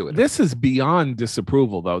of intuitive. This is beyond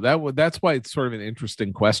disapproval, though. That's why it's sort of an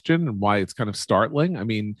interesting question and why it's kind of startling. I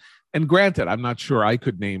mean, and granted, I'm not sure I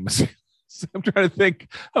could name. I'm trying to think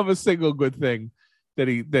of a single good thing that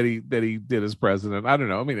he did as president. I don't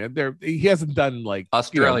know. I mean, he hasn't done like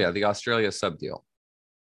Australia, the Australia sub deal.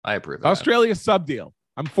 I approve. Australia sub deal.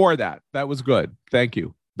 I'm for that. That was good. Thank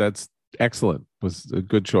you. That's excellent. Was a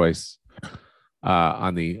good choice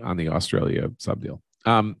on the Australia sub deal.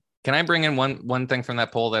 Can I bring in one thing from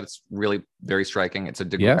that poll that's really very striking? It's a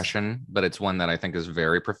digression, but it's one that I think is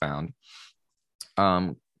very profound.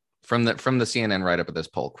 From the CNN write-up of this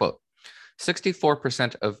poll, quote,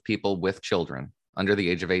 64% of people with children under the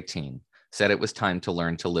age of 18 said it was time to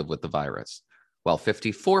learn to live with the virus, while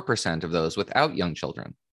 54% of those without young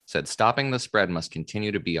children said stopping the spread must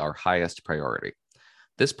continue to be our highest priority.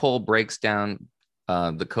 This poll breaks down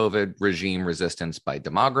the COVID regime resistance by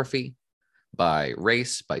demography, by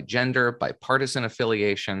race, by gender, by partisan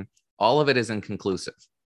affiliation. All of it is inconclusive.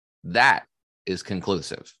 That is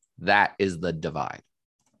conclusive. That is the divide.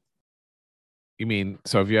 You mean,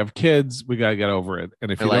 so if you have kids, we got to get over it. And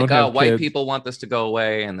if They're you like, don't have white kids, people want this to go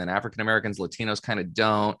away, and then African Americans, Latinos kind of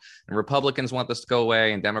don't, and Republicans want this to go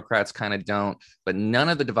away, and Democrats kind of don't. But none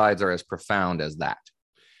of the divides are as profound as that.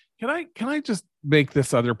 Can I just make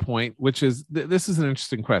this other point, which is this is an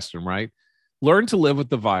interesting question, right? Learn to live with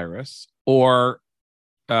the virus, or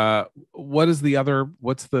what's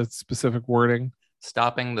the specific wording?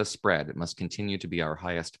 Stopping the spread. It must continue to be our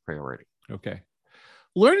highest priority. Okay.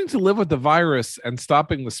 Learning to live with the virus and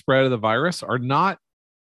stopping the spread of the virus are not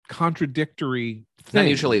contradictory things. Not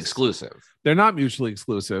mutually exclusive. They're not mutually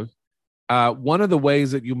exclusive. One of the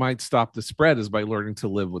ways that you might stop the spread is by learning to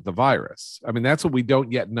live with the virus. I mean, that's what we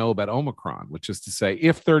don't yet know about Omicron, which is to say,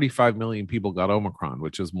 if 35 million people got Omicron,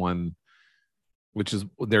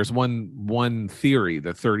 there's one theory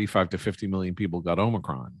that 35 to 50 million people got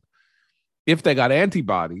Omicron. If they got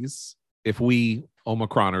antibodies, if we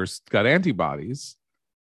Omicroners got antibodies,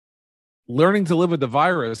 learning to live with the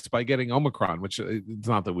virus by getting Omicron, which it's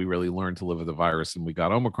not that we really learned to live with the virus and we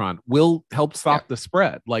got Omicron, will help stop the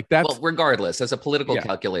spread. Like that's well, regardless, as a political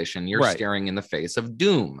calculation, you're staring in the face of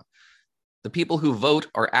doom. The people who vote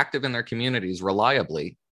are active in their communities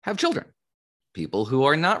reliably have children. People who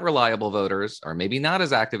are not reliable voters are maybe not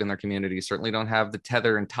as active in their communities, certainly don't have the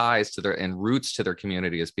tether and ties to their and roots to their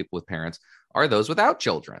community as people with parents, are those without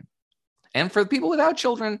children. And for the people without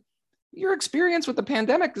children, your experience with the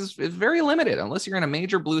pandemic is very limited. Unless you're in a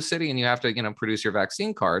major blue city and you have to, produce your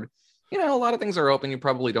vaccine card, a lot of things are open. You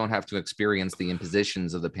probably don't have to experience the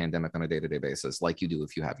impositions of the pandemic on a day-to-day basis like you do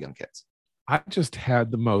if you have young kids. I just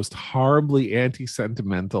had the most horribly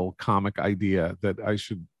anti-sentimental comic idea that I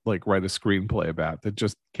should write a screenplay about that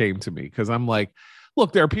just came to me. Cause I'm like,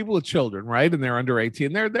 look, there are people with children, right? And they're under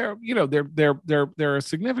 18. They're a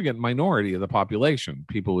significant minority of the population,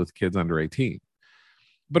 people with kids under 18.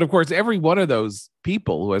 But of course, every one of those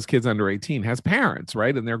people who has kids under 18 has parents,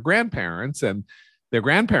 right? And their grandparents, and their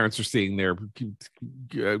grandparents are seeing their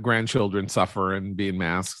grandchildren suffer and be in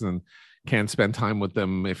masks and can't spend time with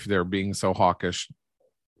them if they're being so hawkish,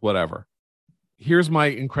 whatever. Here's my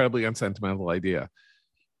incredibly unsentimental idea.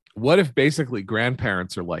 What if basically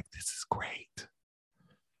grandparents are like, this is great.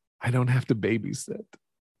 I don't have to babysit.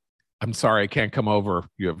 I'm sorry, I can't come over.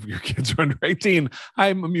 Your kids are under 18.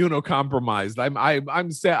 I'm immunocompromised.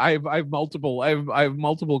 I'm sad. I have multiple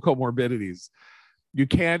comorbidities. You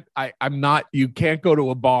can't go to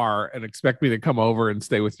a bar and expect me to come over and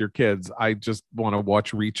stay with your kids. I just want to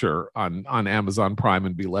watch Reacher on Amazon Prime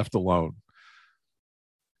and be left alone.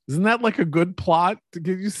 Isn't that like a good plot? Did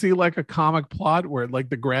you see like a comic plot where like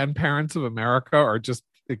the grandparents of America are just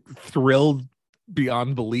thrilled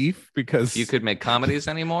beyond belief because you could make comedies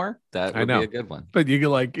anymore? That would be a good one. But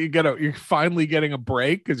you're finally getting a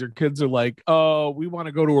break because your kids are like, oh, we want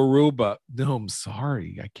to go to Aruba. No, I'm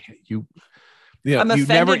sorry, I can't. I'm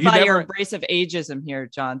offended by your embrace of ageism here,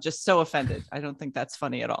 John. Just so offended. I don't think that's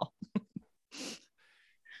funny at all.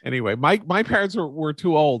 Anyway, my parents were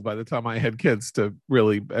too old by the time I had kids to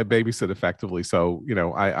really babysit effectively. So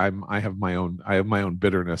I have my own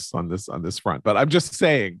bitterness on this front. But I'm just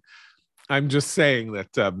saying that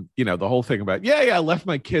the whole thing about I left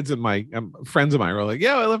my kids and my friends of mine were like,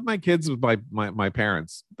 I left my kids with my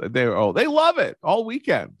parents. They love it all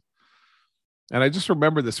weekend. And I just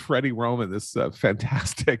remember this Freddie Roman, this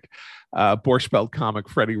fantastic Borscht Belt comic,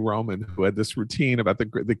 Freddie Roman, who had this routine about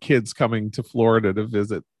the kids coming to Florida to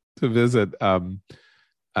visit. They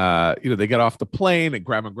get off the plane and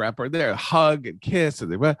grandma and grandpa are there, hug and kiss,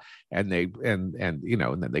 and then they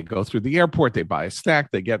go through the airport. They buy a snack.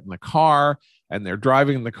 They get in the car and they're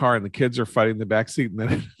driving in the car, and the kids are fighting the back seat. And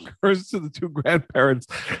then it occurs to the two grandparents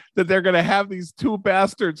that they're going to have these two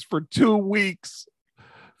bastards for 2 weeks.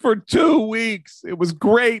 For 2 weeks. It was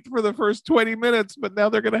great for the first 20 minutes, but now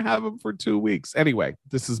they're going to have them for 2 weeks. Anyway,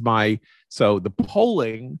 so the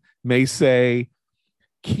polling may say,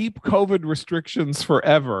 keep COVID restrictions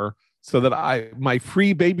forever so that my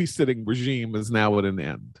free babysitting regime is now at an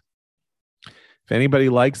end. If anybody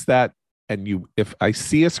likes that, and if I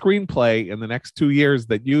see a screenplay in the next 2 years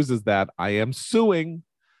that uses that, I am suing.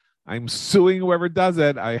 I'm suing whoever does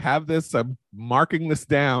it. I have this. I'm marking this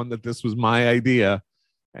down that this was my idea.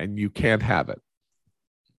 And you can't have it.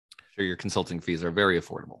 Sure, your consulting fees are very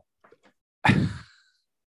affordable.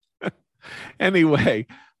 Anyway,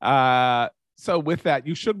 so with that,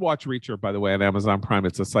 you should watch Reacher, by the way, on Amazon Prime.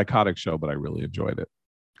 It's a psychotic show, but I really enjoyed it.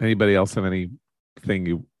 Anybody else have anything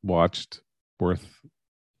you watched worth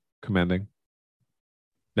commending?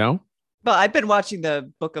 No? Well, I've been watching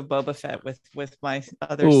the Book of Boba Fett with my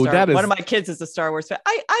other one of my kids is a Star Wars fan.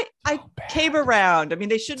 I came around. I mean,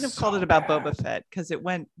 they shouldn't have called it about Boba Fett because it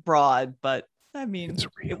went broad, but I mean,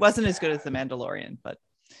 it wasn't as good as The Mandalorian, but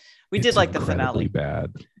we did like the finale.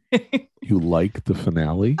 Bad. You like the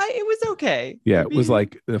finale? It was okay. Yeah, it was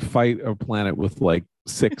like the fight of planet with like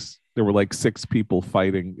six. There were like six people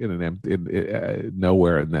fighting in an empty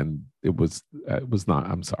nowhere, and then it was not.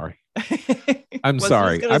 I'm sorry. I'm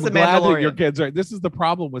sorry. I'm glad that your kids are. This is the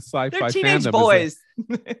problem with sci-fi. They're teenage boys.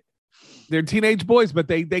 They're teenage boys, but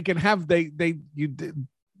they can have they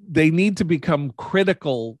need to become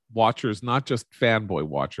critical watchers, not just fanboy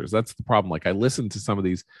watchers. That's the problem. Like I listen to some of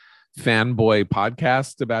these fanboy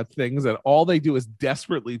podcasts about things, and all they do is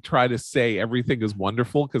desperately try to say everything is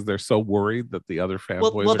wonderful because they're so worried that the other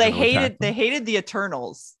fanboys. Well, they hated the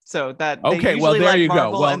Eternals, so that okay. Well, there you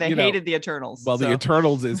Marvel, go. Well, and they hated the Eternals. Well, the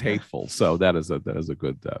Eternals is hateful, so that is a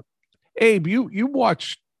good. Abe, you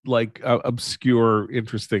watch like obscure,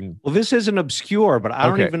 interesting. Well, this isn't obscure, but I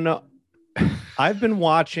don't even know. I've been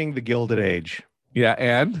watching The Gilded Age. Yeah,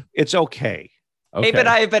 and It's okay. okay. Abe and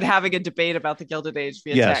I have been having a debate about the Gilded Age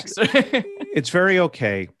via Yes. text. It's very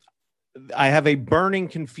okay. I have a burning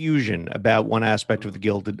confusion about one aspect of the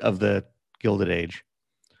Gilded Age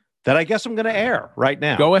that I guess I'm going to air right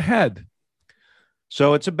now. Go ahead.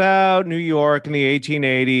 So it's about New York in the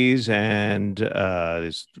 1880s and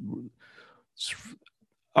this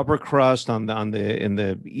upper crust in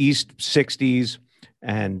the East 60s,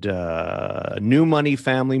 and a new money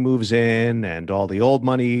family moves in, and all the old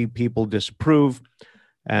money people disapprove.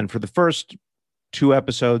 And for the first 2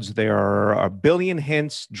 episodes, there are a billion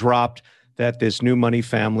hints dropped that this new money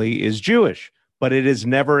family is Jewish, but it is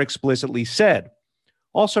never explicitly said.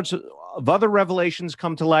 All sorts of other revelations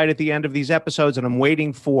come to light at the end of these episodes, and I'm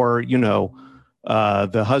waiting for,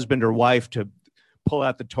 the husband or wife to pull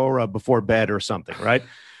out the Torah before bed or something, right?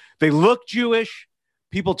 They look Jewish.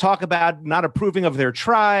 People talk about not approving of their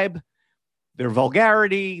tribe, their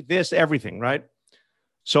vulgarity, this, everything, right?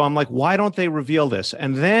 So I'm like, why don't they reveal this?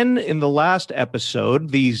 And then in the last episode,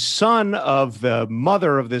 the son of the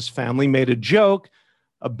mother of this family made a joke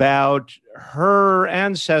about her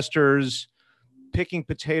ancestors picking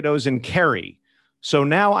potatoes in Kerry. So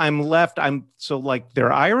now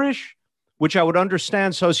they're Irish, which I would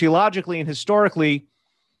understand sociologically and historically,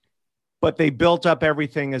 but they built up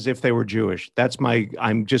everything as if they were Jewish.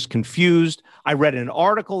 I'm just confused. I read an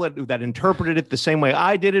article that interpreted it the same way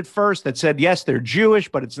I did at first, that said, yes, they're Jewish,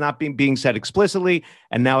 but it's not being said explicitly.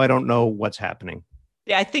 And now I don't know what's happening.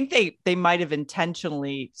 Yeah, I think they might have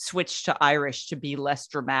intentionally switched to Irish to be less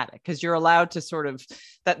dramatic, because you're allowed to sort of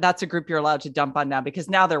that's a group you're allowed to dump on now because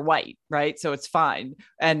now they're white, right? So it's fine.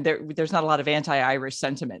 And there's not a lot of anti-Irish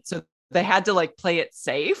sentiment. So they had to play it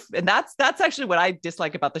safe. And that's actually what I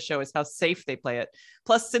dislike about the show, is how safe they play it.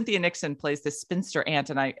 Plus Cynthia Nixon plays this spinster aunt.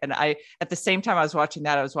 And I at the same time I was watching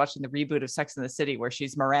that, I was watching the reboot of Sex and the City where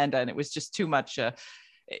she's Miranda, and it was just too much.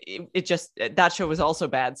 That show was also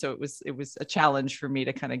bad. So it was a challenge for me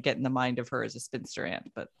to kind of get in the mind of her as a spinster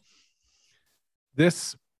aunt. But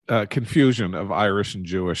This confusion of Irish and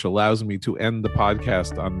Jewish allows me to end the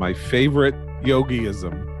podcast on my favorite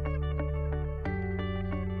yogiism,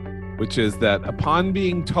 which is that upon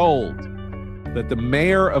being told that the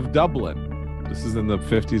mayor of Dublin, this is in the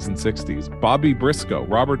 50s and 60s,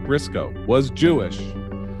 Robert Briscoe, was Jewish,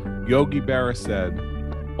 Yogi Berra said,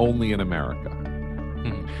 only in America.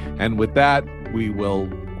 And with that, we will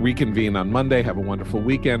reconvene on Monday. Have a wonderful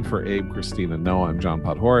weekend. For Abe, Christina, Noah, I'm John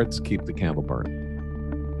Podhoretz. Keep the candle burning.